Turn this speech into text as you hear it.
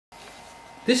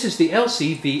This is the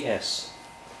LCVS,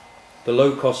 the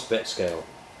low-cost vet scale.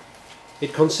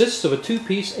 It consists of a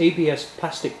two-piece ABS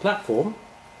plastic platform,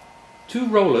 two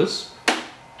rollers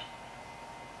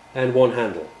and one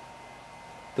handle.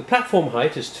 The platform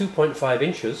height is 2.5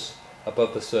 inches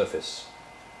above the surface.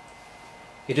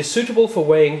 It is suitable for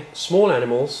weighing small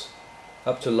animals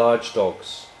up to large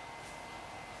dogs.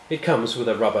 It comes with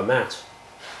a rubber mat.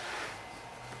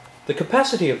 The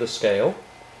capacity of the scale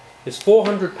is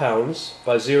 400 pounds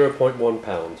by 0.1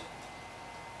 pound.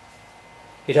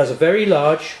 It has a very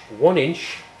large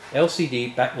 1-inch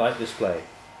LCD backlight display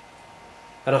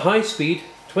and a high-speed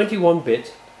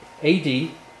 21-bit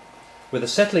AD with a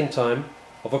settling time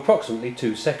of approximately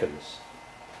 2 seconds.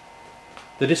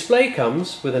 The display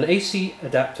comes with an AC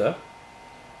adapter,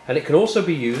 and it can also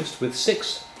be used with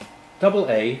 6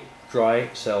 AA dry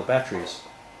cell batteries.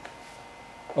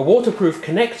 A waterproof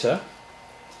connector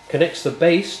connects the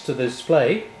base to the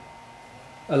display,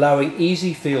 allowing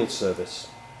easy field service.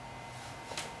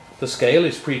 The scale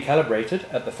is pre-calibrated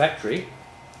at the factory,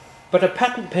 but a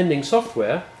patent-pending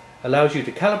software allows you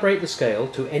to calibrate the scale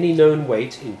to any known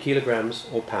weight in kilograms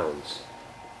or pounds.